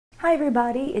Hi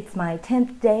everybody, it's my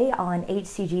 10th day on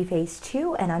HCG phase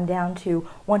 2 and I'm down to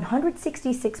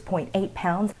 166.8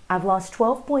 pounds. I've lost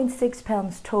 12.6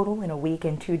 pounds total in a week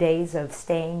and 2 days of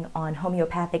staying on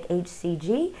homeopathic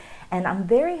HCG, and I'm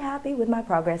very happy with my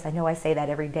progress. I know I say that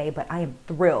every day, but I am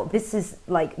thrilled. This is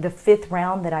like the 5th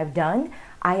round that I've done.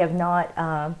 I have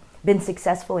not been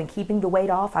successful in keeping the weight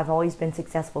off. I've always been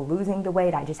successful losing the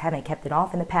weight. I just haven't kept it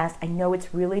off in the past. I know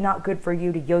it's really not good for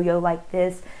you to yo-yo like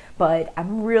this, but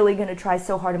I'm really gonna try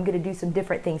so hard. I'm gonna do some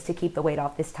different things to keep the weight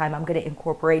off this time. I'm gonna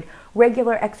incorporate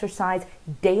regular exercise,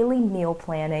 daily meal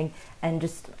planning, and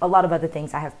just a lot of other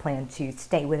things I have planned to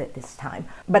stay with it this time.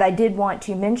 But I did want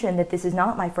to mention that this is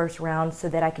not my first round, so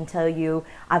that I can tell you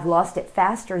I've lost it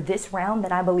faster this round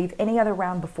than I believe any other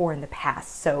round before in the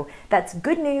past. So that's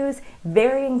good news,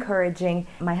 very encouraging.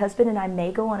 My husband and I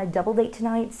may go on a double date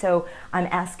tonight, so I'm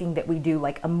asking that we do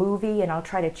like a movie and I'll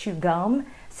try to chew gum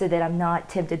so that I'm not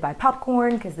tempted by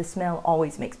popcorn, because the smell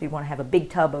always makes me want to have a big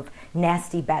tub of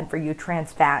nasty, bad for you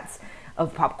trans fats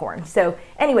of popcorn. So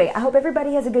anyway, I hope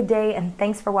everybody has a good day and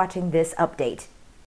thanks for watching this update.